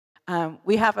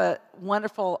We have a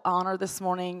wonderful honor this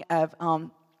morning of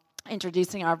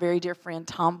introducing our very dear friend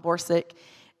Tom Borsic,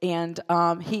 and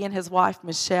he and his wife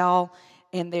Michelle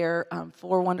and their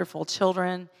 4 wonderful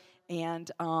children,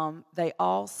 and they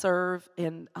all serve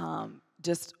and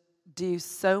just do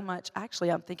so much.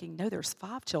 Actually, I'm thinking, no, there's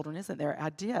 5 children, isn't there? I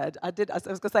was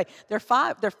going to say,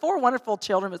 they're 4 wonderful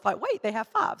children. It's like, wait, they have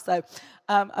 5. So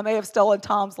I may have stolen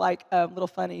Tom's little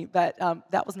funny, but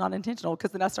that was not intentional,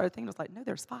 because then I started thinking, I was like, no,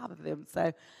 there's 5 of them.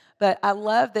 So, but I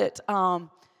love that Tom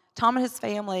and his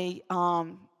family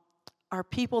are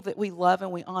people that we love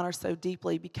and we honor so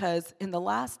deeply, because in the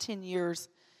last 10 years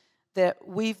that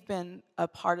we've been a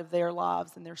part of their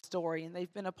lives and their story, and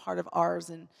they've been a part of ours,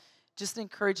 and just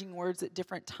encouraging words at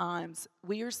different times.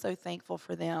 We are so thankful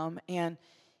for them. And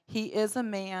he is a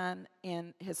man,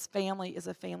 and his family is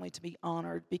a family to be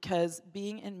honored, because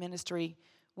being in ministry,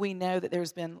 we know that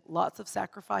there's been lots of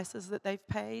sacrifices that they've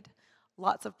paid,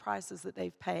 lots of prices that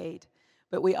they've paid.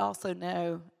 But we also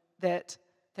know that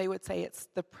they would say it's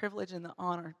the privilege and the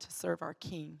honor to serve our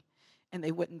King, and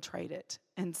they wouldn't trade it.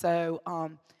 And so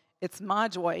it's my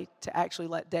joy to actually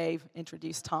let Dave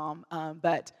introduce Tom,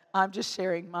 but I'm just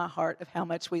sharing my heart of how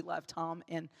much we love Tom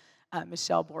and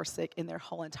Michelle Borsic and their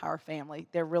whole entire family.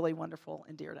 They're really wonderful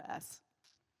and dear to us.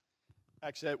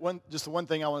 Actually, just the one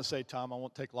thing I want to say, Tom, I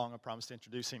won't take long, I promise to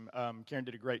introduce him. Karen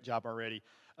did a great job already.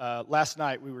 Last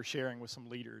night we were sharing with some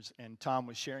leaders, and Tom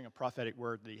was sharing a prophetic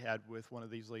word that he had with one of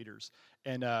these leaders.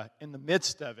 And in the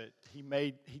midst of it,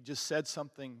 he just said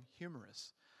something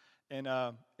humorous. And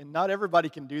not everybody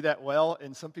can do that well,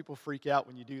 and some people freak out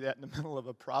when you do that in the middle of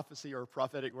a prophecy or a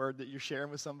prophetic word that you're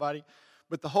sharing with somebody.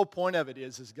 But the whole point of it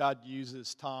is God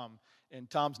uses Tom, and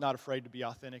Tom's not afraid to be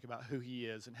authentic about who he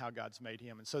is and how God's made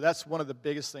him. And so that's one of the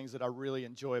biggest things that I really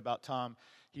enjoy about Tom.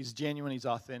 He's genuine, he's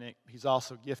authentic, he's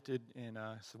also gifted, and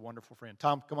he's a wonderful friend.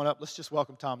 Tom, come on up. Let's just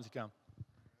welcome Tom as he comes.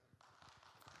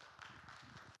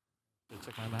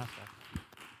 Took my mask off.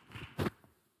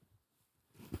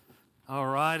 All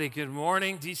righty, good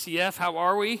morning, DCF. How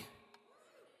are we?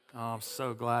 Oh, I'm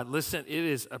so glad. Listen, it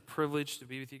is a privilege to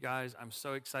be with you guys. I'm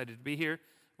so excited to be here.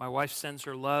 My wife sends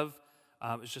her love.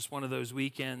 It's just one of those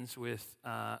weekends with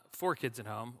 4 kids at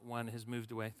home. One has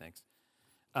moved away, thanks.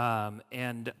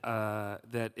 And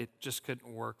that it just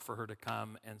couldn't work for her to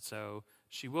come, and so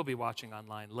she will be watching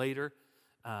online later.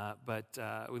 But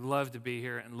we love to be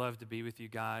here and love to be with you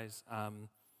guys.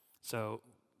 So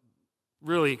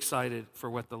really excited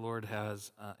for what the Lord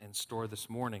has in store this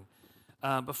morning.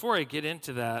 Before I get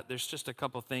into that, there's just a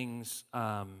couple things.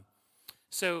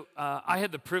 So I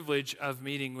had the privilege of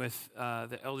meeting with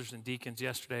the elders and deacons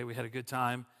yesterday. We had a good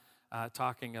time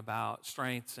talking about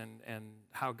strengths and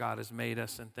how God has made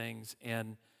us and things.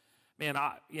 And man,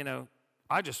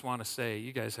 I just want to say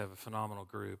you guys have a phenomenal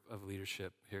group of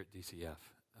leadership here at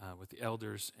DCF with the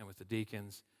elders and with the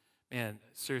deacons. Man,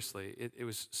 seriously, it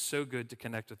was so good to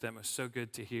connect with them. It was so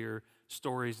good to hear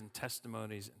stories and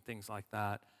testimonies and things like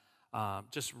that.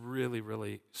 Just really,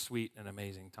 really sweet and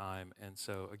amazing time. And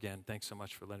so, again, thanks so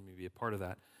much for letting me be a part of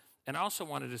that. And I also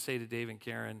wanted to say to Dave and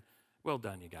Karen, well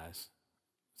done, you guys.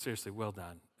 Seriously, well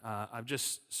done. I'm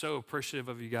just so appreciative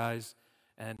of you guys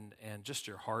and just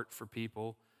your heart for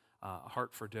people,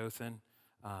 heart for Dothan.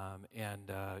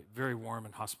 And very warm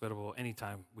and hospitable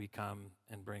anytime we come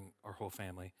and bring our whole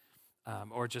family.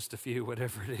 Or just a few,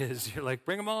 whatever it is. You're like,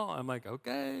 bring them all. I'm like,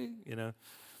 okay,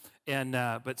 And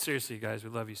but seriously, guys, we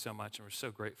love you so much, and we're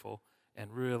so grateful and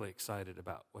really excited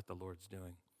about what the Lord's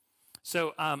doing.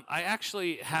 So I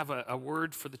actually have a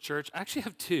word for the church. I actually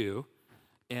have 2,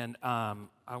 and I'm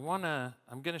going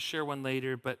to share one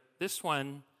later. But this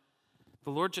one,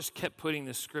 the Lord just kept putting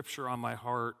this scripture on my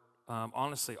heart,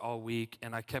 honestly, all week,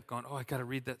 and I kept going, I got to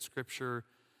read that scripture.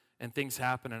 And things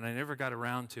happen, and I never got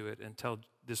around to it until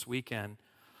this weekend.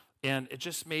 And it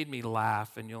just made me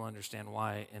laugh, and you'll understand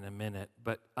why in a minute.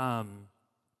 But, and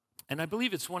I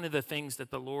believe it's one of the things that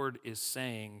the Lord is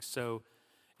saying. So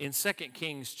in 2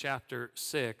 Kings chapter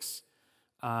 6,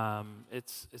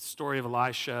 it's a story of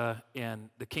Elisha, and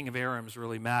the king of Aram is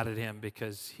really mad at him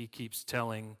because he keeps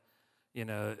telling,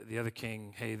 the other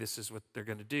king, hey, this is what they're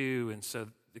going to do. And so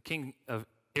the king of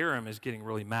Aram is getting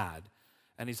really mad.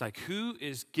 And he's like, who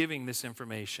is giving this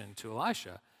information to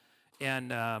Elisha?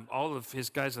 And all of his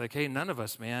guys are like, hey, none of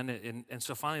us, man. And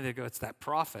so finally they go, it's that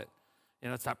prophet.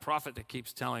 It's that prophet that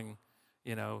keeps telling,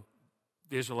 the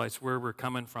Israelites where we're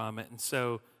coming from. And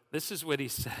so this is what he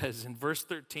says. In verse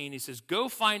 13, he says, go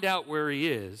find out where he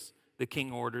is, the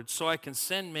king ordered, so I can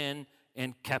send men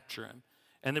and capture him.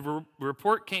 And the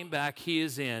report came back, he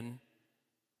is in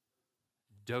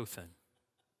Dothan.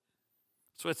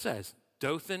 That's what it says.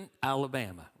 Dothan,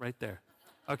 Alabama, right there.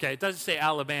 Okay, it doesn't say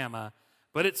Alabama,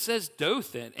 but it says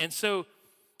Dothan. And so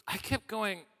I kept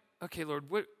going, okay, Lord,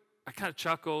 what? I kind of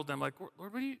chuckled. I'm like, Lord,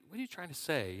 what are you trying to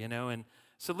say? And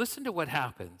so listen to what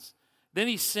happens. Then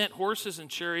he sent horses and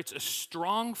chariots, a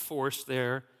strong force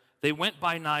there. They went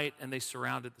by night and they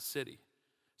surrounded the city.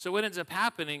 So what ends up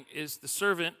happening is the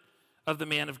servant of the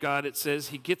man of God, it says,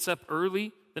 he gets up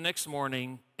early the next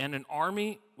morning and an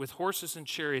army with horses and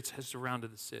chariots has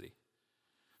surrounded the city.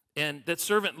 And that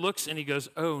servant looks and he goes,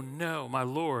 oh no, my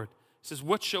Lord. He says,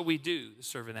 what shall we do? The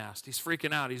servant asked. He's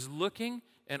freaking out. He's looking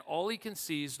and all he can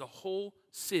see is the whole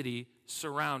city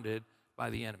surrounded by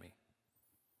the enemy.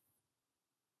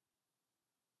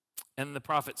 And the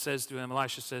prophet says to him,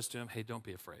 Elisha says to him, hey, don't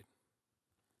be afraid.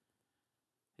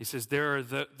 He says,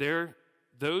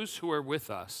 those who are with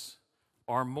us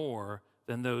are more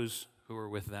than those who are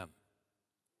with them.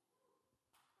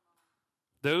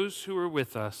 Those who are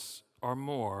with us are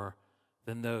more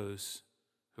than those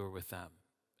who are with them.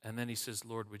 And then he says,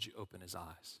 Lord, would you open his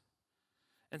eyes?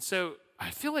 And so I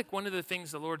feel like one of the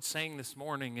things the Lord's saying this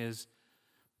morning is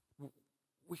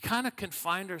we kind of can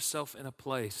find ourselves in a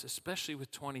place, especially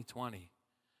with 2020,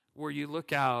 where you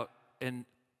look out and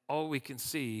all we can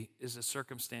see is the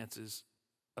circumstances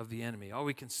of the enemy. All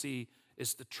we can see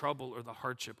is the trouble or the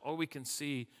hardship. All we can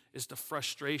see is the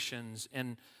frustrations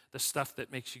and the stuff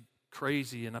that makes you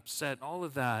crazy and upset and all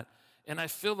of that. And I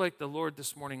feel like the Lord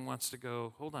this morning wants to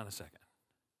go, hold on a second.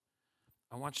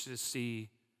 I want you to see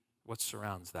what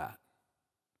surrounds that.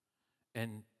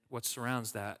 And what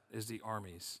surrounds that is the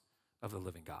armies of the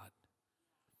living God.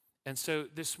 And so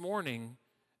this morning,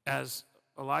 as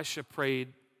Elisha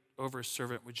prayed over his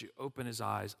servant, would you open his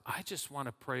eyes? I just want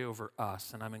to pray over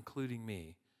us, and I'm including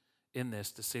me in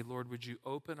this, to say, Lord, would you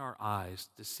open our eyes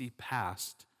to see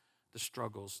past the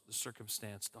struggles, the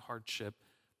circumstance, the hardship,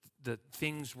 the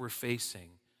things we're facing,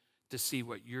 to see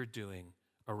what you're doing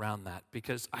around that.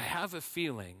 Because I have a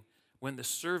feeling when the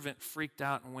servant freaked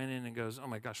out and went in and goes, oh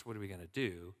my gosh, what are we going to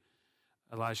do?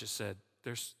 Elijah said,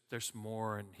 there's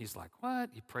more. And he's like, what?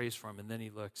 He prays for him, and then he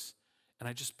looks, and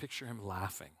I just picture him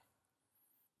laughing.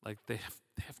 Like they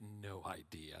have no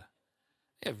idea.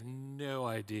 They have no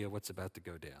idea what's about to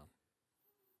go down.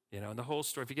 And the whole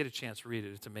story, if you get a chance, read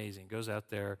it. It's amazing. Goes out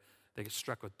there, they get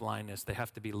struck with blindness. They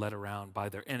have to be led around by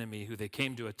their enemy who they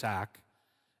came to attack,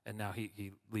 and now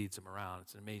he leads them around.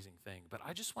 It's an amazing thing. But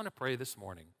I just want to pray this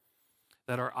morning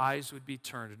that our eyes would be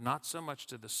turned not so much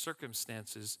to the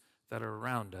circumstances that are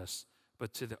around us,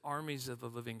 but to the armies of the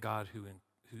living God who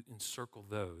encircle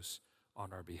those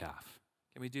on our behalf.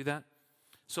 Can we do that?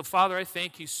 So, Father, I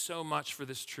thank you so much for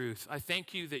this truth. I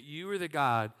thank you that you are the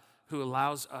God who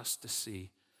allows us to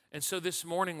see. And so this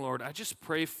morning, Lord, I just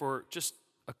pray for just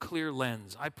a clear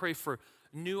lens. I pray for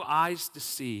new eyes to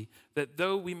see that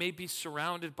though we may be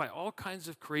surrounded by all kinds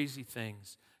of crazy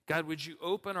things, God, would you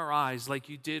open our eyes like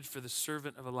you did for the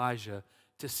servant of Elijah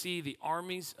to see the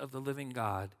armies of the living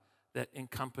God that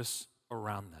encompass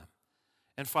around them.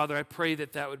 And Father, I pray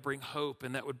that that would bring hope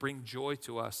and that would bring joy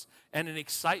to us and an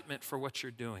excitement for what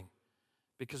you're doing,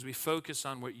 because we focus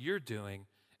on what you're doing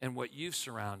and what you've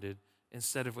surrounded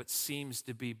instead of what seems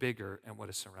to be bigger and what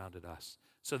has surrounded us.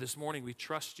 So this morning we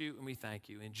trust you and we thank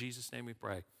you. In Jesus' name we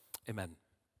pray. Amen.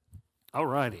 All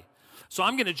righty. So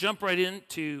I'm going to jump right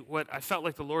into what I felt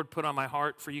like the Lord put on my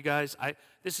heart for you guys.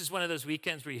 This is one of those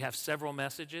weekends where you have several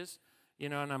messages,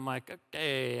 and I'm like,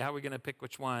 okay, how are we going to pick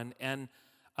which one? And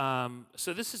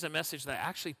so this is a message that I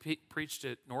actually preached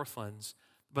at Northlands,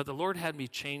 but the Lord had me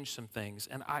change some things,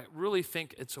 and I really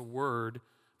think it's a word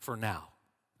for now.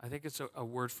 I think it's a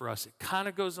word for us. It kind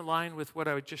of goes in line with what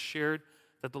I just shared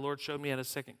that the Lord showed me out of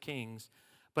 2 Kings.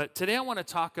 But today I want to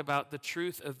talk about the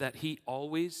truth of that He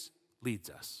always leads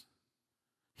us.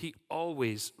 He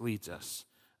always leads us.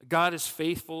 God is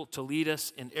faithful to lead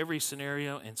us in every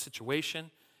scenario and situation.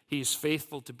 He is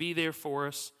faithful to be there for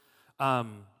us. Let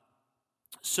me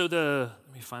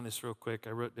find this real quick.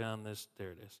 I wrote down this.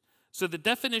 There it is. So the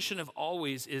definition of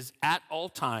always is at all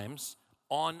times,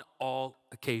 on all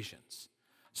occasions.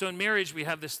 So in marriage, we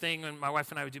have this thing, when my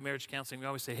wife and I would do marriage counseling, we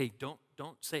always say, hey, don't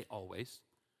say always.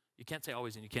 You can't say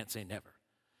always and you can't say never.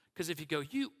 Because if you go,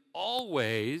 you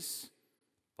always,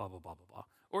 blah, blah, blah, blah, blah,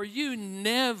 or you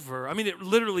never, it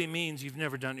literally means you've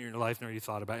never done it in your life, nor you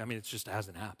thought about it. It just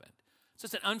hasn't happened. So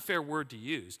it's an unfair word to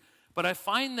use. But I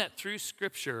find that through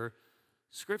Scripture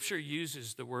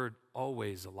uses the word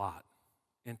always a lot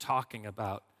in talking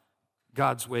about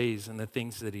God's ways and the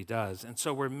things that He does. And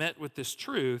so we're met with this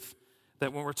truth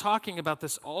that when we're talking about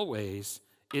this always,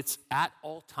 it's at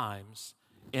all times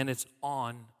and it's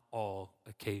on all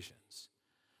occasions.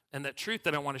 And that truth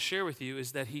that I want to share with you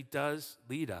is that He does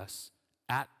lead us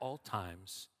at all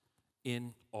times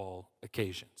in all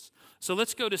occasions. So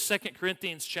let's go to 2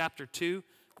 Corinthians chapter 2.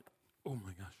 Oh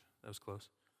my gosh, that was close.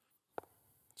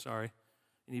 Sorry.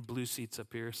 You need blue seats up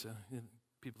here, so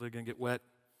people are going to get wet.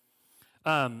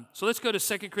 So let's go to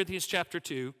 2 Corinthians chapter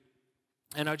 2.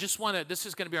 And I just want to, this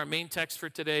is going to be our main text for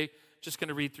today. Just going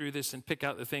to read through this and pick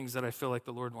out the things that I feel like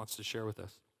the Lord wants to share with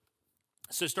us.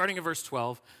 So starting in verse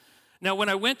 12. Now when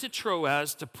I went to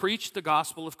Troas to preach the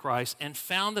gospel of Christ and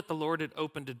found that the Lord had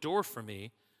opened a door for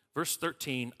me, verse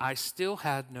 13, I still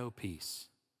had no peace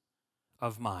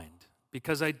of mind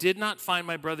because I did not find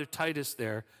my brother Titus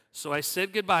there. So I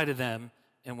said goodbye to them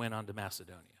and went on to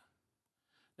Macedonia.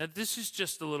 Now this is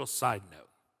just a little side note,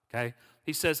 okay?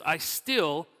 He says, I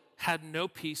still had no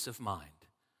peace of mind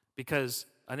because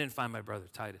I didn't find my brother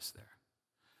Titus there.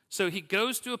 So he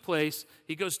goes to a place,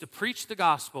 he goes to preach the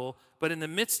gospel, but in the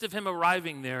midst of him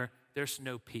arriving there, there's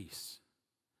no peace.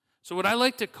 So what I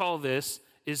like to call this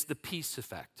is the peace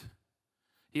effect.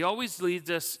 He always leads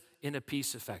us in a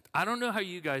peace effect. I don't know how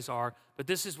you guys are, but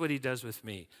this is what he does with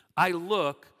me. I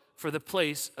look for the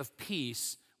place of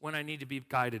peace when I need to be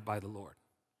guided by the Lord.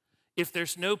 If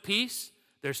there's no peace,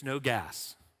 there's no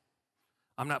gas.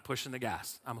 I'm not pushing the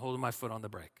gas. I'm holding my foot on the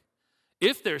brake.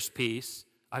 If there's peace,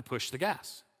 I push the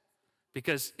gas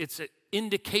because it's an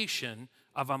indication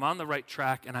of I'm on the right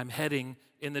track and I'm heading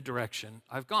in the direction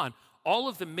I've gone. All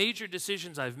of the major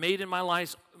decisions I've made in my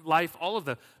life, all of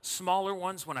the smaller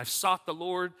ones when I've sought the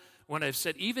Lord, when I've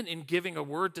said, even in giving a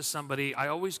word to somebody, I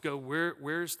always go,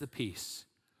 where's the peace?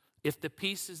 If the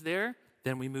peace is there,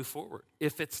 then we move forward.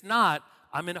 If it's not,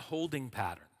 I'm in a holding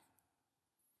pattern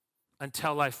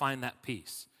until I find that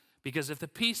peace. Because if the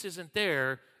peace isn't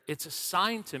there, it's a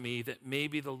sign to me that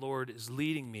maybe the Lord is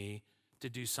leading me to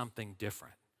do something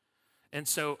different. And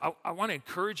so I want to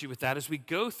encourage you with that as we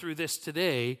go through this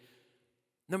today.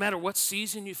 No matter what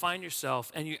season you find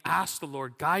yourself and you ask the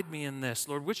Lord, guide me in this.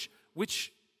 Lord,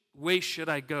 which way should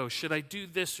I go? Should I do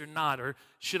this or not? Or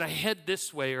should I head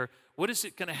this way? Or what is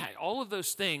it going to have? All of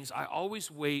those things, I always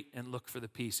wait and look for the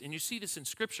peace. And you see this in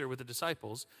Scripture with the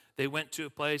disciples. They went to a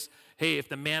place, hey, if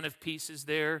the man of peace is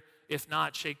there, if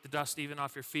not, shake the dust even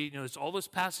off your feet. You know, there's all those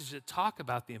passages that talk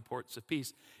about the importance of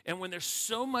peace. And when there's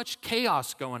so much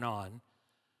chaos going on,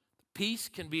 peace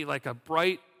can be like a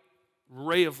bright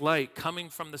ray of light coming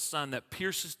from the sun that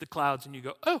pierces the clouds, and you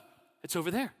go, oh, it's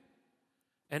over there.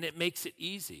 And it makes it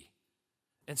easy.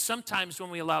 And sometimes when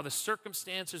we allow the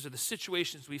circumstances or the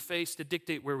situations we face to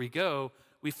dictate where we go,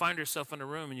 we find ourselves in a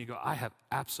room and you go, I have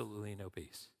absolutely no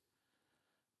peace.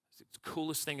 It's the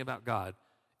coolest thing about God.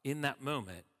 In that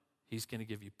moment, he's going to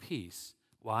give you peace.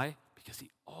 Why? Because he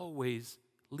always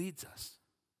leads us.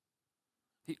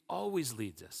 He always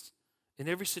leads us in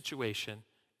every situation,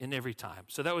 in every time.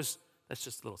 So that's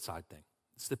just a little side thing.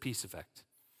 It's the peace effect.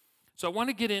 So I want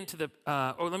to get into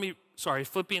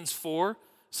Philippians 4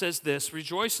 says this,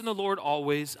 rejoice in the Lord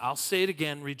always. I'll say it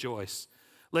again, rejoice.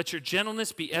 Let your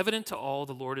gentleness be evident to all.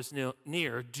 The Lord is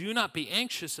near. Do not be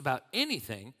anxious about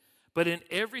anything, but in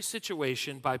every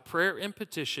situation, by prayer and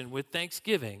petition with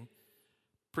thanksgiving,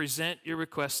 present your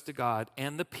requests to God.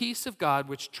 And the peace of God,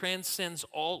 which transcends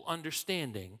all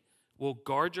understanding, will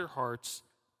guard your hearts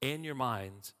and your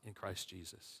minds in Christ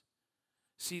Jesus.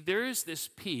 See, there is this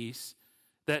peace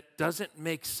that doesn't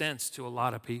make sense to a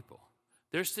lot of people.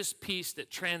 There's this peace that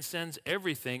transcends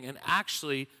everything and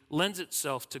actually lends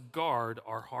itself to guard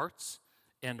our hearts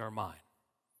and our mind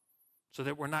so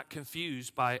that we're not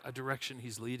confused by a direction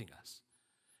he's leading us.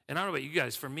 And I don't know about you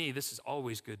guys, for me, this is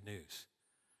always good news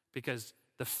because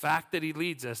the fact that he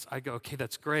leads us, I go, okay,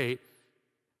 that's great.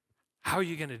 How are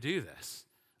you going to do this?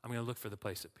 I'm going to look for the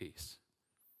place of peace.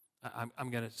 I'm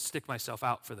going to stick myself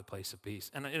out for the place of peace.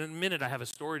 And in a minute, I have a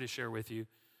story to share with you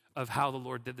of how the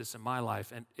Lord did this in my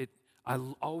life. And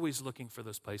I'm always looking for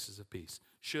those places of peace.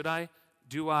 Should I?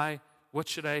 Do I? What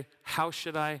should I? How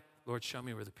should I? Lord, show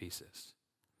me where the peace is.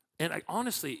 And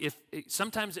honestly,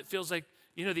 sometimes it feels like,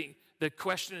 the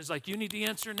question is like, you need the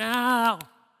answer now.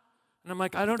 And I'm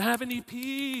like, I don't have any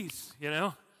peace,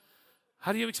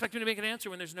 How do you expect me to make an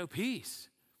answer when there's no peace?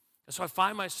 And so I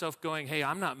find myself going, hey,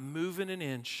 I'm not moving an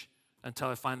inch until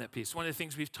I find that peace. One of the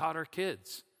things we've taught our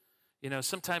kids,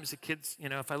 sometimes the kids,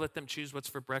 if I let them choose what's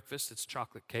for breakfast, it's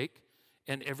chocolate cake.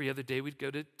 And every other day we'd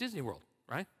go to Disney World,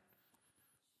 right?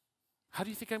 How do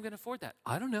you think I'm going to afford that?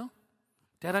 I don't know.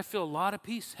 Dad, I feel a lot of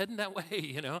peace heading that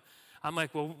way, I'm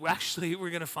like, well, actually, we're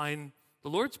going to find the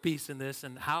Lord's peace in this.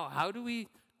 And what do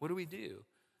we do?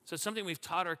 So it's something we've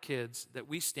taught our kids that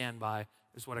we stand by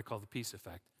is what I call the peace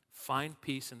effect. Find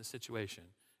peace in the situation.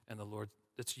 And the Lord,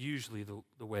 that's usually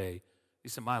the way, at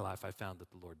least in my life, I found that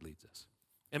the Lord leads us.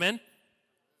 Amen?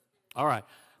 All right.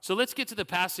 So let's get to the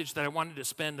passage that I wanted to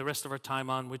spend the rest of our time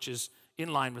on, which is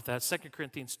in line with that. 2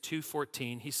 Corinthians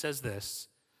 2:14, he says this,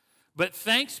 "But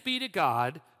thanks be to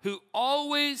God who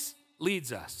always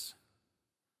leads us."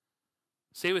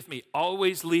 Say with me,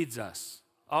 always leads us.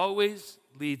 Always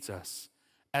leads us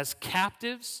as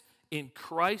captives in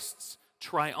Christ's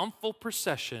triumphal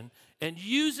procession and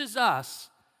uses us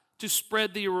to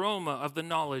spread the aroma of the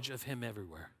knowledge of him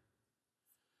everywhere.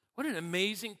 What an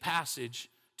amazing passage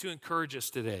to encourage us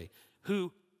today.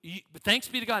 Thanks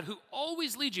be to God who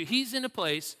always leads you. He's in a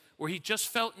place where he just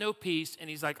felt no peace, and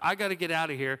he's like, I got to get out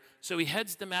of here. So he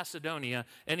heads to Macedonia,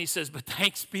 and he says, but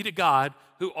thanks be to God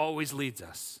who always leads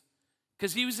us.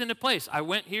 Because he was in a place. I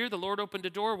went here, the Lord opened a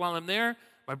door while I'm there.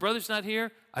 My brother's not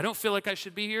here. I don't feel like I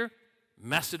should be here.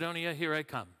 Macedonia, here I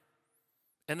come.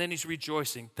 And then he's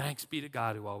rejoicing. Thanks be to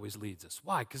God who always leads us.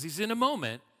 Why? Because he's in a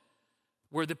moment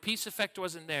where the peace effect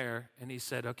wasn't there, and he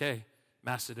said, okay,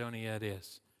 Macedonia it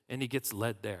is. And he gets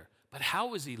led there. But how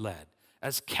was he led?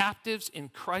 As captives in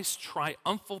Christ's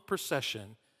triumphal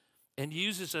procession, and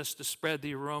uses us to spread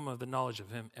the aroma of the knowledge of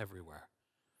him everywhere.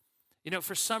 You know,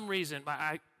 for some reason,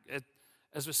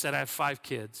 as was said, I have 5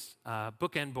 kids,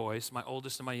 bookend boys. My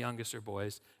oldest and my youngest are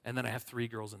boys, and then I have 3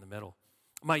 girls in the middle.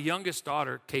 My youngest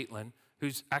daughter, Caitlin,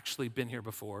 who's actually been here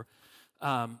before,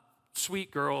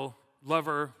 sweet girl, love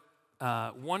her.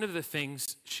 One of the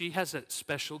things, she has a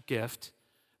special gift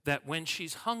that when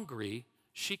she's hungry,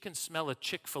 she can smell a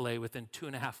Chick-fil-A within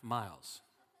 2.5 miles.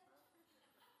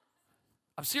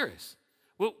 I'm serious.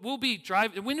 We'll be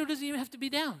driving, the window doesn't even have to be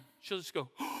down. She'll just go,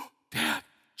 oh, Dad,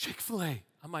 Chick-fil-A.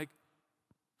 I'm like,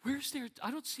 where's there?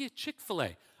 I don't see a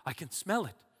Chick-fil-A. I can smell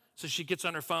it. So she gets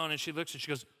on her phone and she looks and she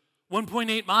goes,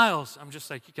 1.8 miles. I'm just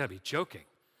like, you gotta be joking.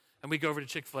 And we go over to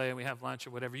Chick-fil-A and we have lunch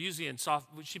or whatever. Usually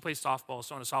she plays softball,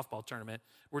 so in a softball tournament,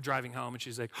 we're driving home and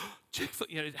she's like, oh,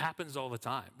 Chick-fil-A, it happens all the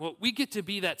time. Well, we get to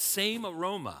be that same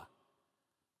aroma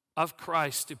of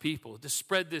Christ to people, to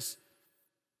spread this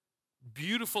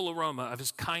beautiful aroma of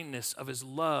his kindness, of his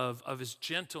love, of his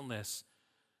gentleness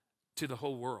to the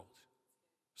whole world.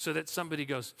 So that somebody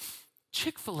goes,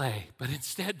 Chick-fil-A, but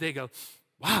instead they go,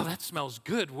 wow, that smells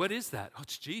good. What is that? Oh,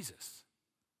 it's Jesus,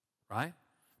 right?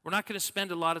 We're not going to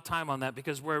spend a lot of time on that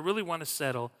because where I really want to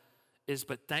settle is,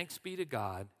 but thanks be to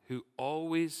God who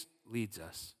always leads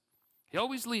us. He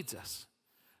always leads us.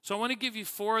 So I want to give you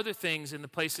 4 other things in the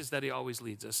places that he always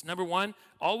leads us. Number 1,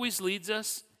 always leads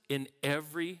us in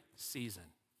every season.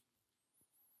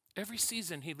 Every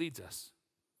season he leads us.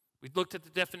 We looked at the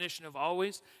definition of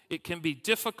always. It can be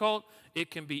difficult.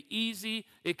 It can be easy.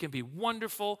 It can be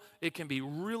wonderful. It can be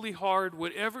really hard.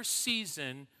 Whatever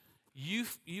season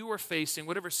you are facing,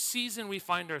 whatever season we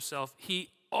find ourselves, he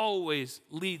always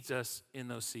leads us in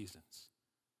those seasons.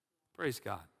 Praise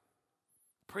God.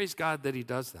 Praise God that he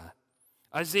does that.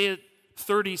 Isaiah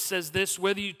 30 says this,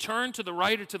 whether you turn to the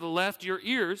right or to the left, your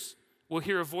ears will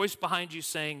hear a voice behind you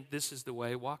saying, this is the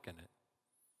way, walk in it.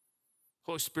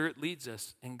 Holy Spirit leads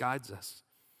us and guides us.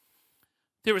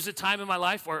 There was a time in my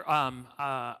life where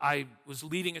I was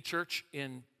leading a church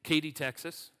in Katy,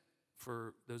 Texas.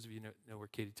 For those of you who know where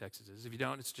Katy, Texas is. If you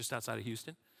don't, it's just outside of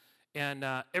Houston. And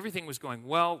everything was going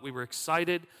well. We were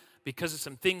excited because of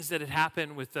some things that had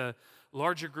happened with the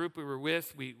larger group we were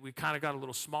with. We kind of got a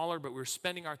little smaller, but we were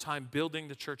spending our time building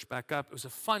the church back up. It was a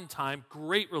fun time,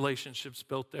 great relationships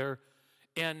built there.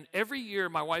 And every year,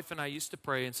 my wife and I used to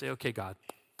pray and say, okay, God,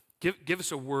 give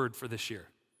us a word for this year.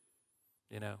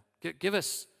 You know, give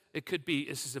us, it could be,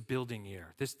 this is a building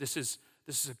year. This is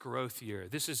a growth year.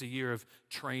 This is a year of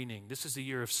training. This is a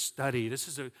year of study. This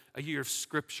is a year of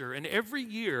scripture. And every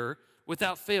year,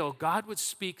 without fail, God would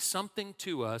speak something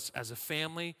to us as a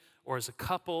family or as a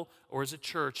couple or as a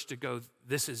church to go,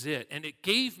 this is it. And it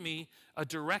gave me a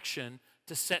direction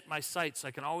to set my sights so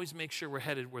I can always make sure we're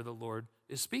headed where the Lord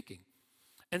is speaking.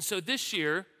 And so this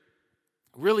year,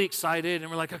 really excited, and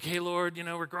we're like, okay, Lord, you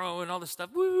know, we're growing, all this stuff.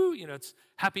 Woo, you know, it's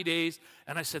happy days.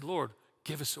 And I said, Lord,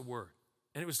 give us a word.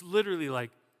 And it was literally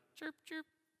like, chirp, chirp,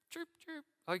 chirp, chirp.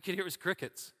 All you could hear was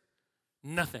crickets.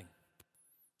 Nothing.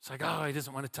 It's like, oh, he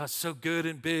doesn't want to tell us, so good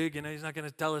and big, and he's not going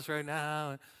to tell us right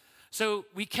now. So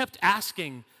we kept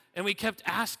asking,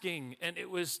 and it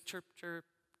was chirp, chirp,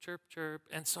 chirp, chirp.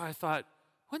 And so I thought,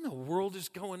 what in the world is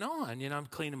going on? You know, I'm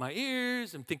cleaning my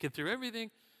ears, I'm thinking through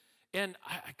everything. And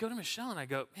I go to Michelle, and I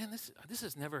go, man, this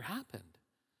has never happened.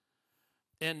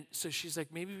 And so she's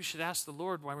like, maybe we should ask the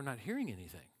Lord why we're not hearing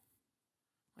anything.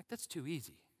 Like, that's too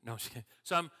easy. No, I'm just kidding.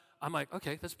 So I'm like,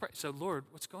 okay, let's pray. So, Lord,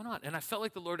 what's going on? And I felt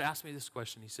like the Lord asked me this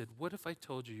question. He said, what if I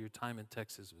told you your time in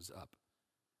Texas was up?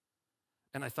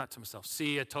 And I thought to myself,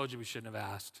 see, I told you we shouldn't have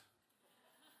asked.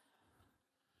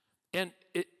 And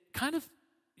it kind of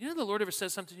the Lord ever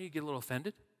says something to you, you get a little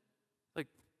offended? Like,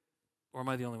 or am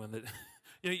I the only one that,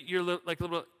 you're like a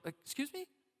little, like, excuse me?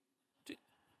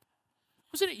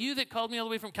 Wasn't it you that called me all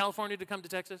the way from California to come to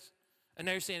Texas? And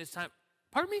now you're saying it's time.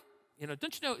 Pardon me?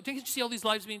 Don't you see all these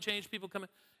lives being changed, people coming?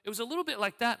 It was a little bit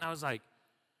like that, and I was like,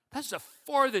 that's the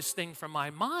farthest thing from my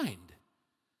mind.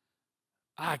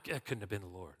 That couldn't have been the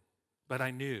Lord. But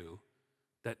I knew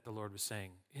that the Lord was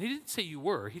saying, he didn't say you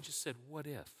were, he just said, what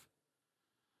if?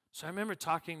 So I remember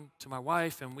talking to my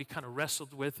wife, and we kind of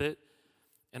wrestled with it.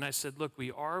 And I said, look,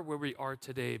 we are where we are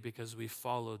today because we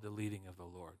followed the leading of the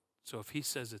Lord. So if he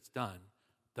says it's done,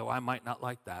 though I might not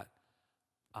like that,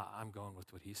 I'm going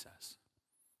with what he says.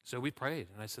 So we prayed,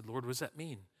 and I said, Lord, what does that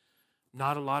mean?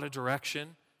 Not a lot of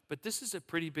direction, but this is a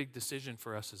pretty big decision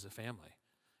for us as a family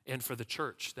and for the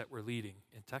church that we're leading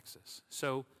in Texas.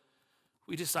 So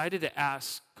we decided to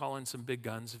call in some big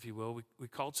guns, if you will. We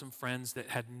called some friends that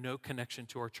had no connection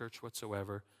to our church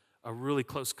whatsoever, a really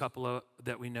close couple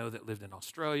that we know that lived in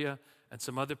Australia and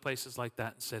some other places like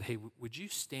that, and said, hey, would you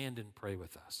stand and pray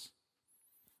with us?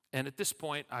 And at this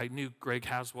point, I knew Greg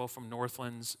Haswell from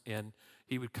Northlands, and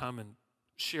he would come and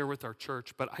share with our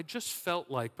church. But I just felt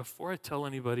like before I tell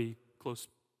anybody close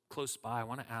by, I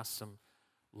want to ask some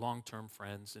long-term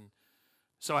friends. And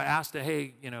so I asked,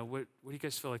 hey, what do you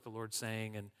guys feel like the Lord's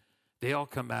saying? And they all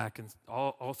come back, and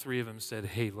all three of them said,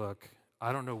 hey, look,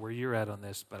 I don't know where you're at on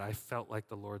this, but I felt like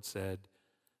the Lord said,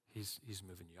 he's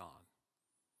moving you on.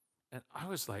 And I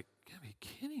was like, you gotta be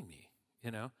kidding me,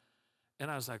 And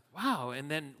I was like, wow.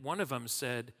 And then one of them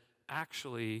said,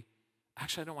 actually, I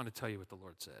don't want to tell you what the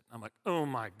Lord said. I'm like, oh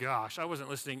my gosh, I wasn't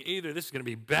listening either. This is going to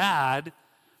be bad.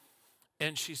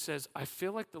 And she says, I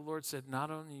feel like the Lord said, not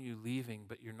only are you leaving,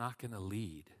 but you're not going to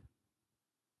lead.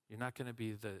 You're not going to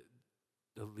be the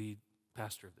lead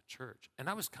pastor of the church. And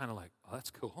I was kind of like, oh, that's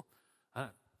cool.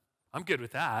 I'm good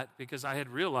with that, because I had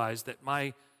realized that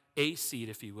my A seat,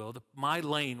 if you will, my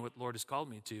lane, what the Lord has called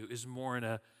me to, is more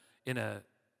in a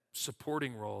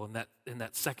supporting role in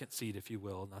that second seat, if you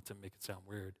will, not to make it sound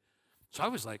weird. So I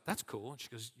was like, that's cool. And she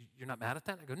goes, you're not mad at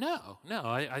that? And I go, no,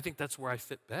 I think that's where I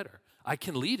fit better. I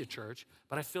can lead a church,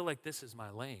 but I feel like this is my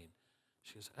lane.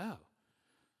 She goes, oh.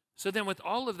 So then with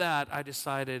all of that, I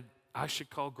decided I should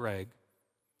call Greg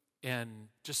and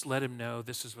just let him know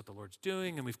this is what the Lord's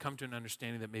doing, and we've come to an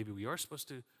understanding that maybe we are supposed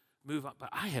to move on. But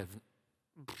I'm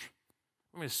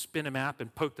going to spin a map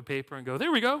and poke the paper and go,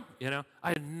 there we go. I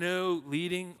had no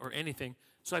leading or anything.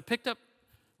 So I picked up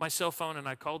my cell phone and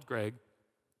I called Greg.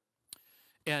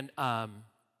 And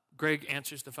Greg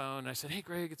answers the phone. And I said, hey,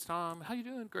 Greg, it's Tom. How you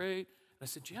doing? Great. And I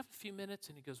said, do you have a few minutes?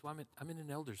 And he goes, well, I'm in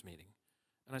an elders meeting.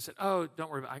 And I said, oh,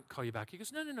 don't worry, I can call you back. He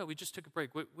goes, no, we just took a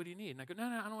break. What do you need? And I go, no,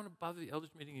 I don't want to bother the elders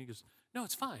meeting. And he goes, no,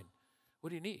 it's fine. What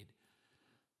do you need?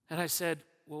 And I said,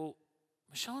 well,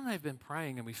 Michelle and I have been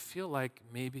praying, and we feel like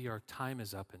maybe our time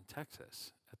is up in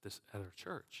Texas at our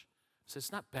church. So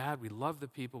it's not bad. We love the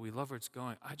people. We love where it's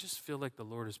going. I just feel like the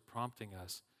Lord is prompting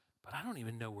us, but I don't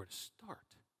even know where to start.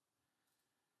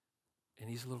 And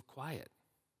he's a little quiet.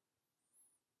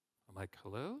 I'm like,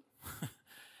 hello?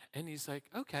 And he's like,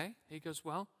 okay. He goes,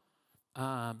 well,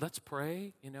 let's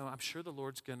pray. I'm sure the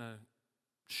Lord's going to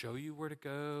show you where to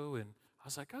go. And I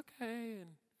was like, okay.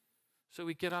 And so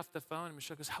we get off the phone, and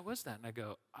Michelle goes, how was that? And I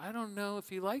go, I don't know if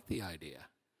he liked the idea.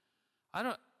 I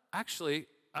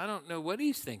don't know what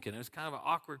he's thinking. It was kind of an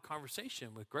awkward conversation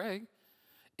with Greg.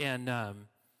 And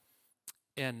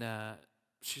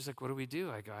she's like, what do we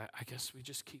do? I go, I guess we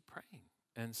just keep praying.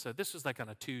 And so this was like on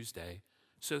a Tuesday.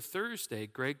 So Thursday,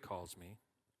 Greg calls me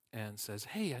and says,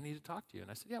 hey, I need to talk to you.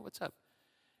 And I said, yeah, what's up?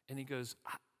 And he goes,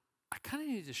 I kind of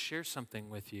need to share something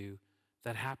with you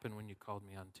that happened when you called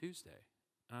me on Tuesday.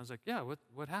 And I was like, yeah,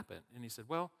 what happened? And he said,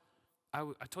 well, I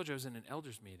told you I was in an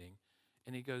elders meeting.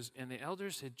 And he goes, and the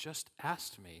elders had just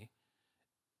asked me,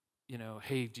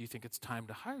 hey, do you think it's time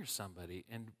to hire somebody?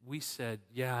 And we said,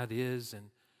 yeah, it is. And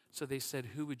so they said,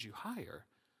 who would you hire?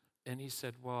 And he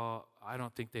said, well, I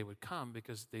don't think they would come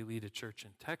because they lead a church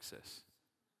in Texas.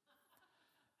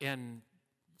 And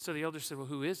so the elder said, well,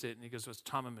 who is it? And he goes, well, it's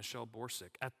Tom and Michelle Borsic.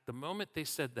 At the moment they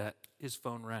said that, his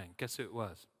phone rang. Guess who it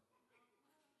was?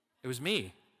 It was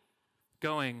me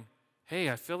going, hey,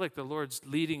 I feel like the Lord's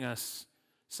leading us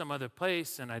some other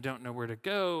place, and I don't know where to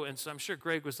go. And so I'm sure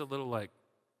Greg was a little like,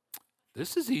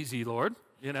 this is easy, Lord,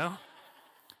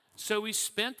 So we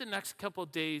spent the next couple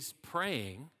of days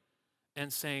praying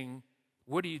and saying,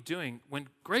 what are you doing? When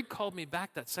Greg called me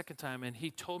back that second time and he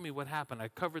told me what happened, I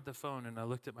covered the phone and I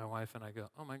looked at my wife and I go,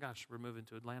 oh my gosh, we're moving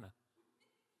to Atlanta.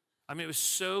 I mean, it was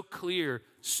so clear,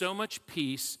 so much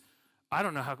peace. I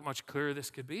don't know how much clearer this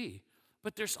could be.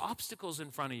 But there's obstacles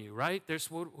in front of you, right?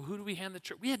 Who do we hand the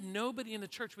church? We had nobody in the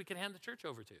church we could hand the church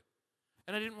over to.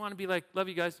 And I didn't want to be like, love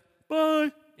you guys,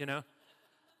 bye,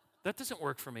 That doesn't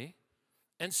work for me.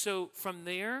 And so from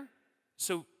there,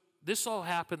 this all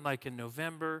happened like in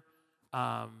November.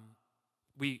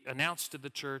 We announced to the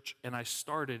church, and I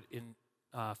started in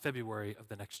February of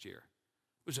the next year.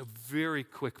 It was a very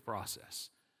quick process.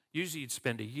 Usually you'd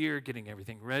spend a year getting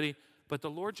everything ready, but the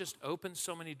Lord just opened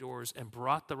so many doors and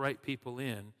brought the right people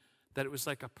in that it was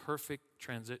like a perfect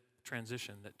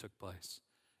transition that took place.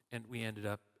 And we ended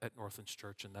up at Northlands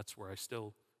Church, and that's where I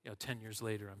still, 10 years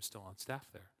later, I'm still on staff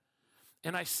there.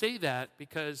 And I say that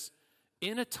because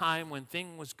in a time when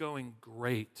things was going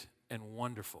great and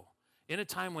wonderful, in a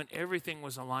time when everything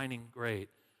was aligning great,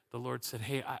 the Lord said,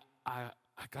 hey, I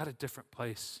got a different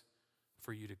place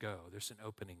for you to go. There's an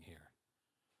opening here.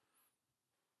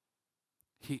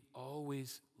 He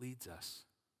always leads us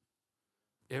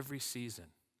every season.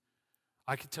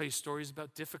 I could tell you stories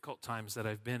about difficult times that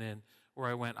I've been in where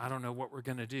I went, I don't know what we're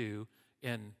going to do,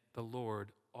 and the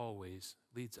Lord always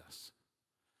leads us.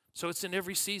 So it's in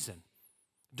every season.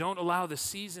 Don't allow the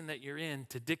season that you're in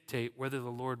to dictate whether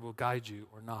the Lord will guide you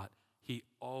or not. He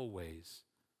always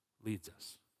leads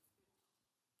us.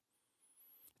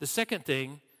 The second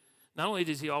thing, not only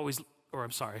does he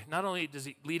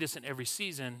lead us in every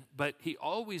season, but he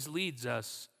always leads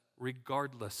us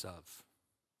regardless of.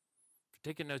 If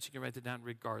you're taking notes, you can write that down,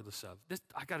 regardless of. This,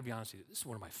 I got to be honest with you, this is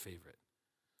one of my favorite.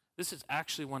 This is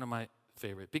actually one of my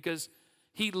favorite because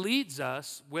he leads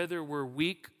us whether we're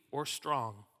weak or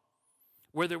strong,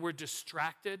 whether we're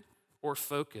distracted or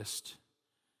focused,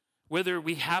 whether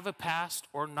we have a past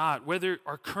or not, whether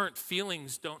our current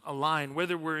feelings don't align,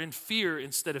 whether we're in fear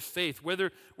instead of faith,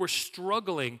 whether we're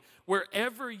struggling,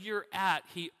 wherever you're at,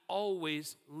 he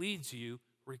always leads you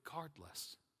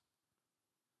regardless.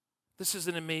 This is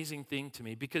an amazing thing to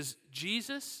me because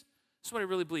Jesus, this is what I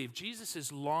really believe, Jesus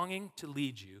is longing to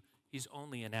lead you. He's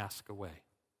only an ask away.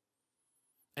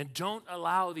 And don't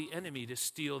allow the enemy to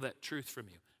steal that truth from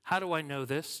you. How do I know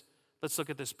this? Let's look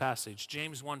at this passage,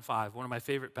 James 1:5, one of my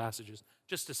favorite passages.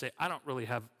 Just to say, I don't really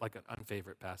have like an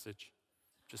unfavorite passage.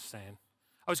 Just saying.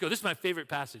 I always go, this is my favorite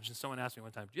passage. And someone asked me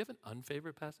one time, do you have an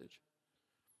unfavorite passage?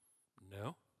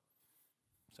 No.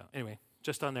 So anyway,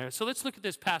 just on there. So let's look at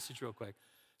this passage real quick.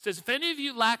 It says, if any of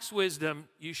you lacks wisdom,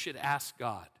 you should ask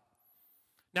God.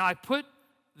 Now I put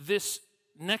this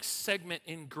next segment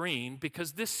in green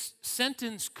because this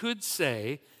sentence could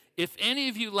say, if any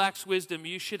of you lacks wisdom,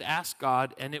 you should ask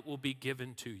God and it will be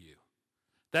given to you.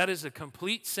 That is a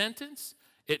complete sentence.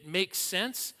 It makes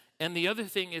sense. And the other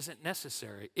thing isn't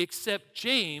necessary, except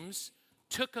James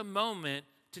took a moment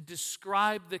to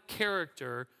describe the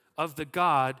character of the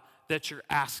God that you're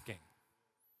asking.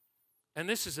 And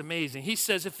this is amazing. He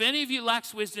says, if any of you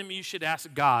lacks wisdom, you should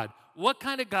ask God. What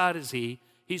kind of God is he?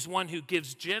 He's one who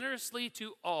gives generously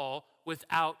to all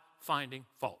without finding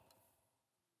fault.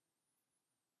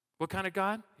 What kind of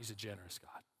God? He's a generous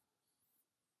God.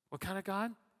 What kind of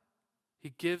God?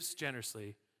 He gives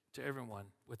generously to everyone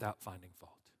without finding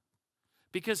fault.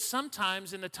 Because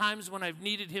sometimes in the times when I've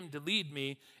needed him to lead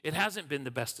me, it hasn't been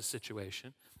the best of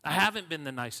situation. I haven't been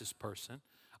the nicest person.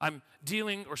 I'm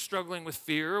dealing or struggling with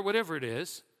fear or whatever it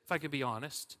is, if I can be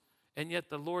honest. And yet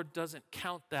the Lord doesn't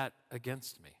count that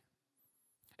against me.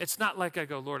 It's not like I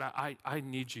go, Lord, I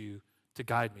need you to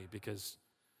guide me because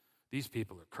these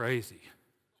people are crazy.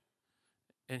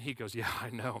 And he goes, yeah, I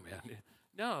know, man.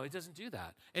 No, he doesn't do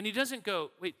that. And he doesn't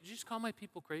go, wait, did you just call my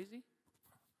people crazy?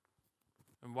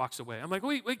 And walks away. I'm like,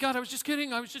 wait, God, I was just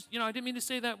kidding. I didn't mean to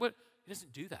say that. What? He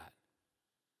doesn't do that.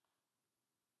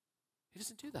 He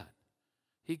doesn't do that.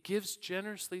 He gives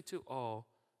generously to all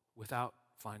without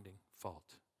finding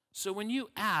fault. So when you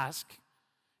ask,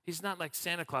 he's not like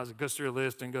Santa Claus that goes through a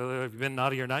list and goes, have you been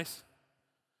naughty or nice?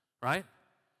 Right?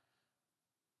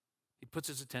 He puts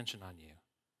his attention on you.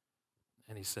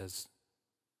 And he says,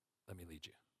 let me lead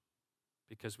you.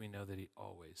 Because we know that he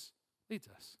always leads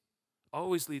us.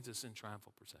 Always leads us in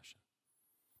triumphal procession.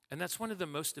 And that's one of the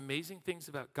most amazing things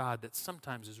about God that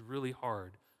sometimes is really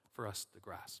hard for us to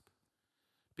grasp.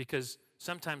 Because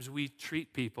sometimes we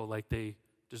treat people like they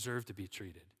deserve to be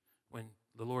treated when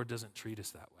the Lord doesn't treat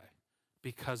us that way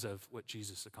because of what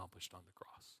Jesus accomplished on the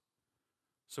cross.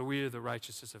 So we are the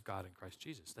righteousness of God in Christ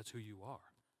Jesus. That's who you are.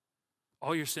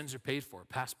 All your sins are paid for,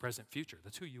 past, present, future.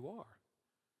 That's who you are.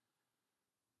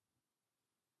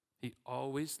 He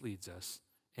always leads us,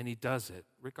 and he does it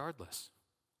regardless.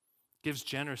 Gives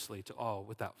generously to all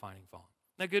without finding fault.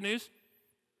 Isn't that good news?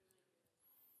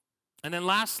 And then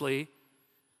lastly,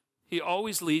 he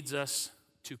always leads us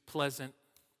to pleasant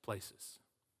places.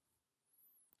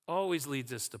 always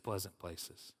leads us to pleasant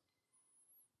places.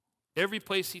 Every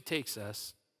place he takes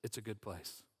us, it's a good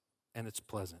place, and it's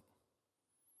pleasant.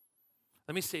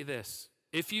 Let me say this.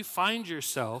 If you find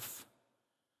yourself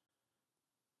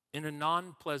in a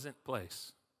non-pleasant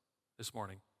place this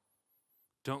morning,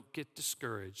 don't get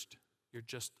discouraged. You're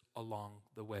just along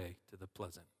the way to the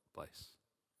pleasant place.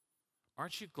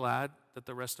 Aren't you glad that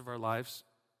the rest of our lives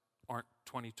aren't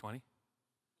 2020?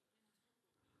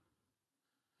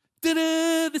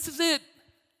 Ta-da! This is it.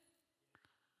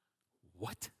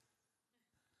 What?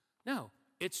 No,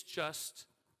 it's just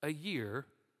a year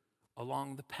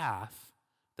along the path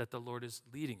that the Lord is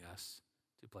leading us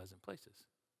to pleasant places.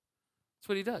 That's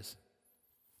what he does.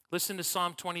 Listen to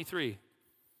Psalm 23.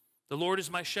 The Lord is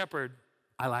my shepherd,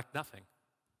 I lack nothing.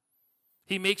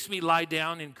 He makes me lie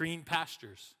down in green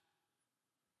pastures.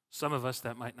 Some of us,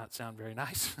 that might not sound very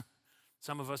nice.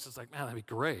 Some of us, it's like, man, that'd be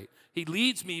great. He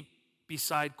leads me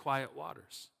beside quiet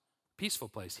waters, peaceful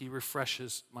place. He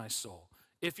refreshes my soul.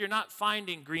 If you're not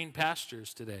finding green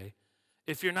pastures today,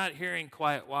 if you're not hearing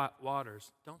quiet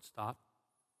waters, don't stop.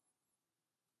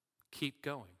 Keep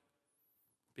going,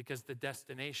 because the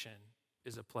destination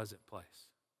is a pleasant place.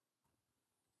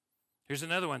 Here's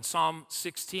another one, Psalm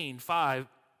 16:5.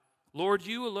 Lord,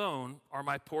 you alone are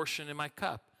my portion and my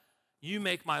cup. You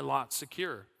make my lot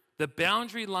secure. The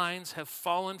boundary lines have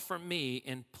fallen for me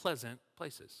in pleasant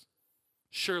places.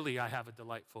 Surely I have a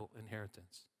delightful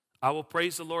inheritance. I will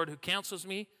praise the Lord who counsels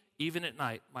me. Even at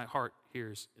night, my heart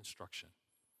hears instruction.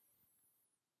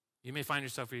 You may find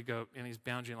yourself where you go, and these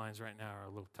boundary lines right now are a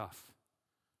little tough.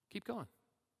 Keep going,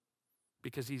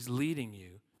 because he's leading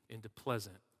you into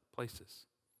pleasant places.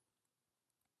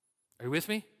 Are you with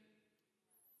me?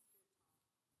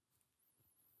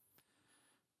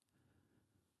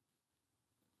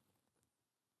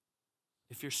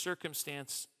 If your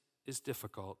circumstance is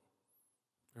difficult,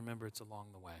 remember it's along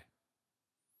the way.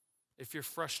 If you're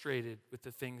frustrated with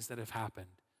the things that have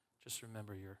happened, just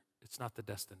remember it's not the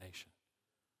destination.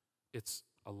 It's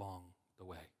along the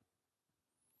way.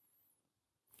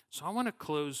 So I want to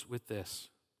close with this.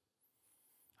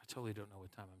 I totally don't know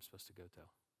what time I'm supposed to go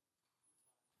till.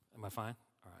 Am I fine?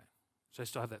 All right. Should I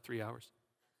still have that 3 hours?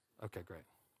 Okay, great.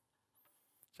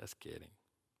 Just kidding.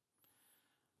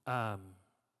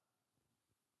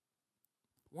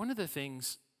 One of the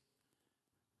things,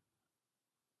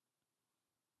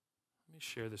 let me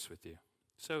share this with you.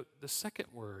 So the second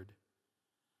word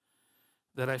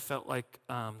that I felt like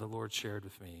the Lord shared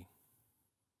with me,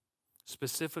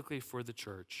 specifically for the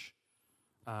church,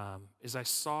 is I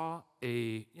saw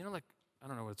I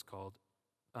don't know what it's called,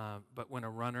 but when a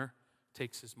runner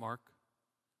takes his mark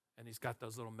and he's got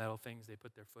those little metal things they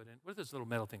put their foot in. What are those little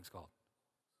metal things called?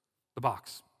 The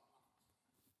box.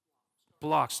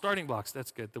 Blocks, starting blocks,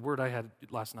 that's good. The word I had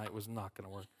last night was not going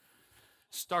to work.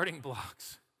 Starting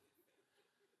blocks.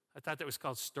 I thought that was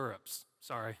called stirrups.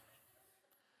 Sorry.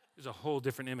 It was a whole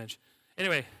different image.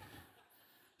 Anyway,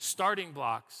 starting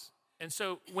blocks. And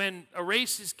so when a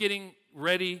race is getting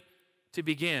ready to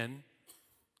begin,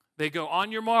 they go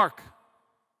on your mark,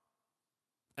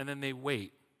 and then they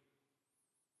wait.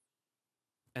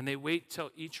 And they wait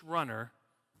till each runner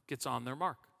gets on their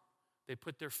mark. They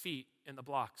put their feet in the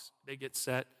blocks. They get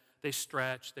set. They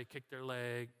stretch. They kick their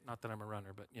leg. Not that I'm a runner,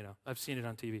 but, I've seen it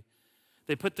on TV.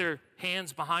 They put their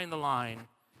hands behind the line,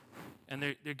 and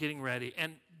they're getting ready.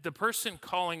 And the person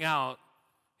calling out,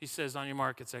 he says, on your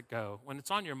mark, get set, go. When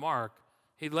it's on your mark,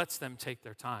 he lets them take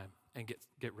their time and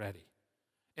get ready.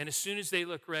 And as soon as they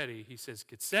look ready, he says,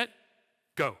 get set,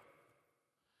 go.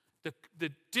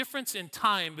 The difference in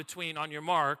time between on your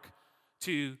mark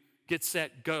to get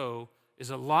set, go is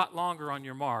a lot longer on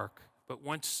your mark. But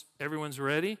once everyone's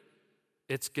ready,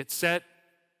 it's get set,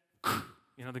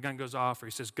 the gun goes off, or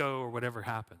he says go, or whatever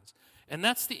happens. And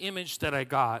that's the image that I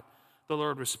got the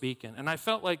Lord was speaking. And I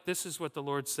felt like this is what the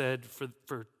Lord said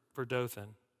for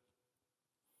Dothan.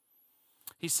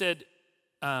 He said,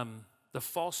 the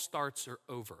false starts are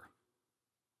over.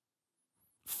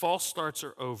 False starts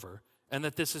are over, and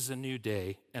that this is a new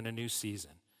day and a new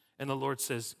season. And the Lord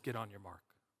says, get on your mark.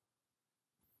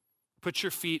 Put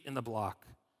your feet in the block.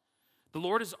 The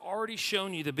Lord has already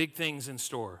shown you the big things in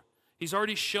store. He's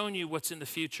already shown you what's in the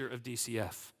future of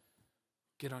DCF.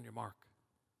 Get on your mark.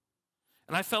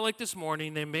 And I felt like this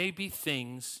morning there may be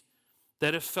things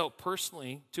that have felt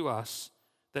personally to us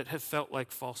that have felt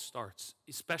like false starts,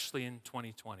 especially in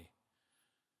 2020.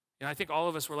 And I think all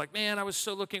of us were like, man, I was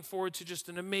so looking forward to just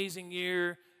an amazing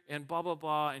year, and blah, blah,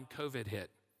 blah, and COVID hit.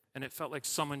 And it felt like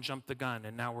someone jumped the gun,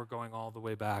 and now we're going all the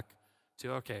way back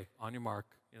to, okay, on your mark,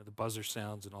 the buzzer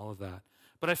sounds and all of that.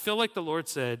 But I feel like the Lord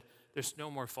said, there's no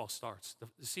more false starts.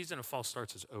 The season of false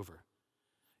starts is over.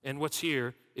 And what's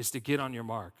here is to get on your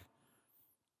mark.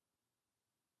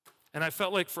 And I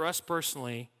felt like for us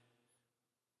personally,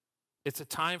 it's a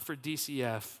time for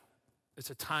DCF. It's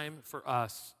a time for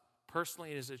us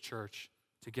personally as a church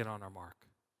to get on our mark,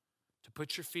 to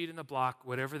put your feet in the block,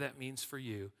 whatever that means for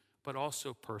you, but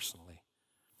also personally.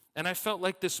 And I felt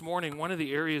like this morning, one of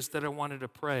the areas that I wanted to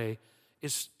pray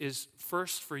is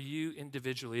first for you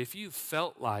individually. If you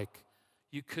felt like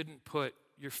you couldn't put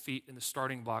your feet in the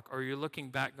starting block, or you're looking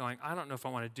back going, I don't know if I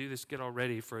want to do this, get all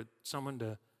ready for someone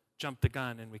to jump the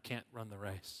gun and we can't run the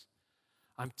race.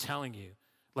 I'm telling you,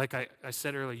 like I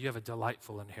said earlier, you have a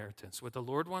delightful inheritance. What the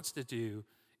Lord wants to do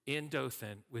in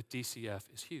Dothan with DCF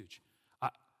is huge.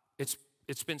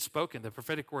 It's been spoken, the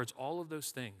prophetic words, all of those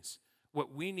things.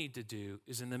 What we need to do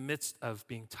is in the midst of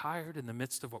being tired, in the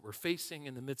midst of what we're facing,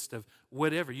 in the midst of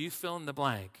whatever, you fill in the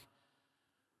blank,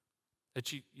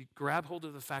 that you grab hold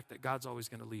of the fact that God's always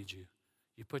going to lead you.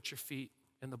 You put your feet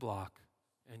in the block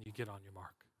and you get on your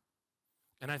mark.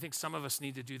 And I think some of us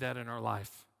need to do that in our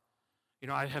life. You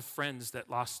know, I have friends that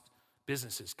lost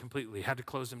businesses completely, had to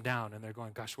close them down, and they're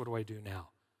going, gosh, what do I do now?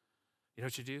 You know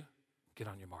what you do? Get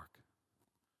on your mark.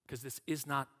 Because this is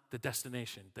not the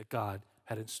destination that God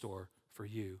had in store for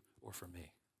you or for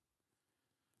me.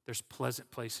 There's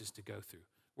pleasant places to go through.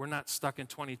 We're not stuck in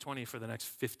 2020 for the next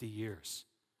 50 years.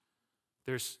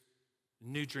 There's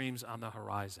new dreams on the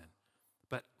horizon.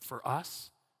 But for us,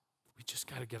 we just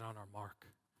got to get on our mark.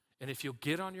 And if you'll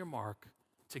get on your mark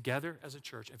together as a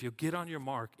church, if you'll get on your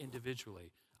mark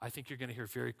individually, I think you're going to hear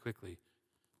very quickly,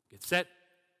 get set,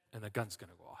 and the gun's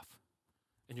going to go off.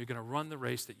 And you're going to run the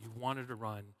race that you wanted to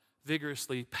run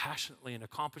vigorously, passionately, and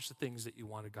accomplish the things that you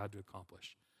wanted God to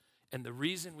accomplish. And the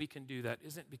reason we can do that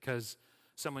isn't because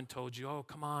someone told you, oh,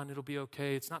 come on, it'll be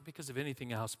okay. It's not because of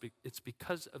anything else. It's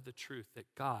because of the truth that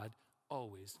God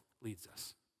always leads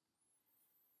us.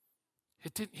 He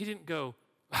didn't go,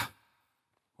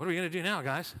 what are we going to do now,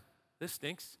 guys? This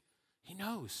stinks. He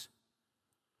knows.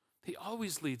 He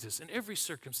always leads us in every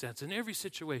circumstance, in every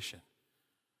situation.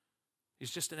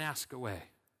 He's just an ask away.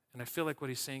 And I feel like what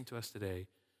he's saying to us today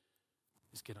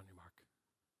is get on your mark,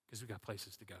 because we've got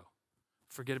places to go.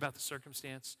 Forget about the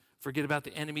circumstance. Forget about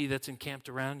the enemy that's encamped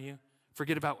around you.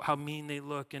 Forget about how mean they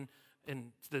look and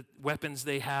the weapons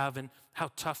they have and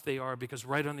how tough they are, because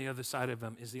right on the other side of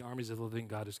them is the armies of the living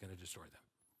God who's going to destroy them.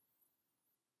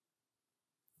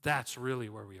 That's really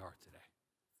where we are today.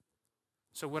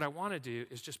 So what I want to do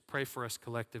is just pray for us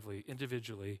collectively,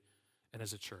 individually, and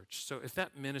as a church. So if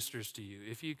that ministers to you,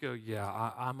 if you go,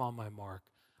 yeah, I'm on my mark,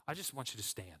 I just want you to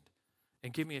stand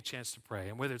and give me a chance to pray.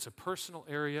 And whether it's a personal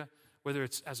area, whether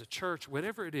it's as a church,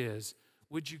 whatever it is,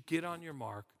 would you get on your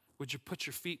mark? Would you put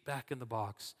your feet back in the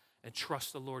box and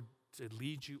trust the Lord to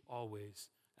lead you always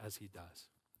as he does?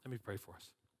 Let me pray for us.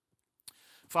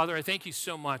 Father, I thank you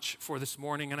so much for this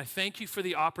morning, and I thank you for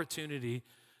the opportunity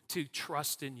to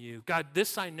trust in you. God,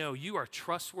 this I know, you are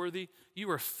trustworthy, you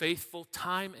are faithful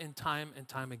time and time and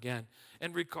time again.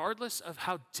 And regardless of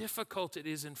how difficult it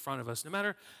is in front of us, no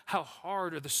matter how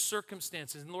hard or the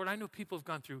circumstances, and Lord, I know people have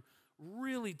gone through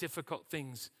really difficult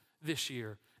things this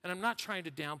year, and I'm not trying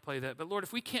to downplay that, but Lord,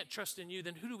 if we can't trust in you,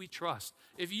 then who do we trust?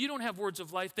 If you don't have words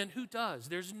of life, then who does?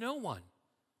 There's no one.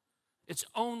 It's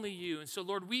only you. And so,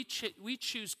 Lord, we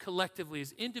choose collectively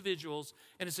as individuals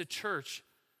and as a church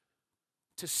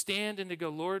to stand and to go,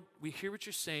 Lord, we hear what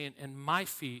you're saying, and my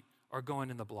feet are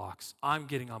going in the blocks. I'm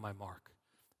getting on my mark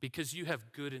because you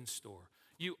have good in store.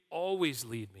 You always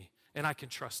lead me, and I can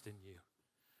trust in you.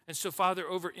 And so, Father,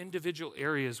 over individual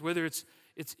areas, whether it's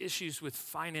issues with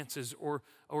finances or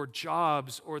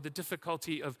jobs or the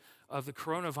difficulty of the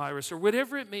coronavirus or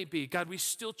whatever it may be, God, we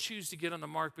still choose to get on the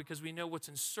mark because we know what's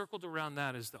encircled around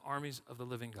that is the armies of the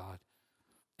living God.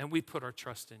 And we put our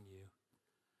trust in you.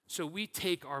 So we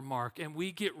take our mark and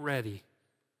we get ready.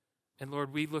 And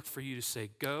Lord, we look for you to say,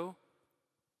 go,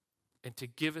 and to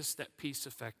give us that peace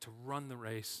effect to run the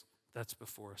race that's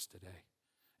before us today.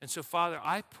 And so, Father,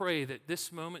 I pray that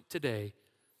this moment today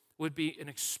would be an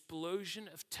explosion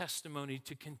of testimony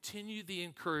to continue the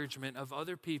encouragement of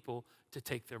other people to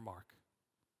take their mark.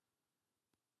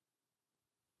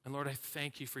 And Lord, I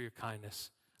thank you for your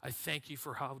kindness. I thank you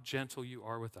for how gentle you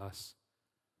are with us.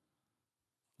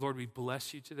 Lord, we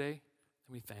bless you today,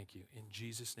 and we thank you. In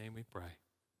Jesus' name we pray.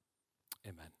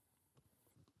 Amen.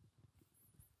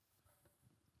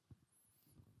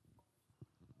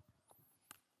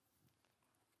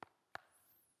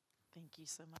 Thank you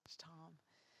so much, Tom.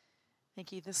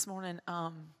 Thank you. This morning,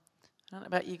 I don't know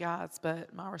about you guys,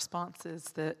 but my response is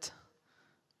that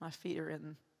my feet are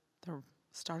in the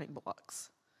starting blocks.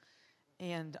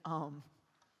 And I'm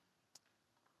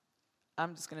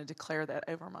just going to declare that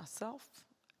over myself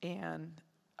And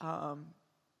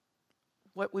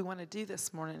what we want to do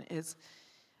this morning is,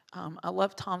 I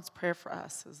love Tom's prayer for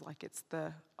us. Is like it's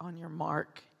the on your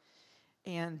mark.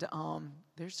 And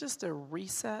there's just a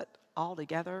reset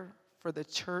altogether for the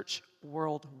church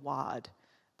worldwide.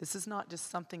 This is not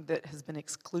just something that has been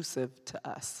exclusive to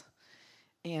us.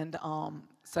 And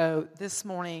so this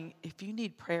morning, if you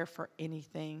need prayer for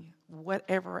anything,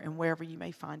 whatever and wherever you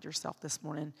may find yourself this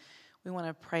morning, we want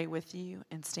to pray with you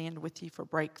and stand with you for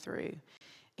breakthrough.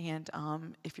 And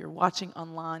if you're watching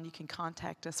online, you can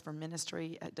contact us for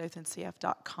ministry at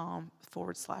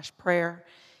dothancf.com/prayer.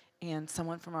 And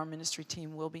someone from our ministry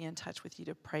team will be in touch with you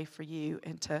to pray for you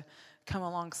and to come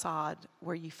alongside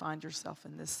where you find yourself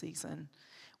in this season.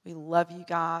 We love you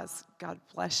guys. God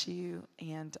bless you,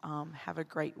 and have a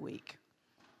great week.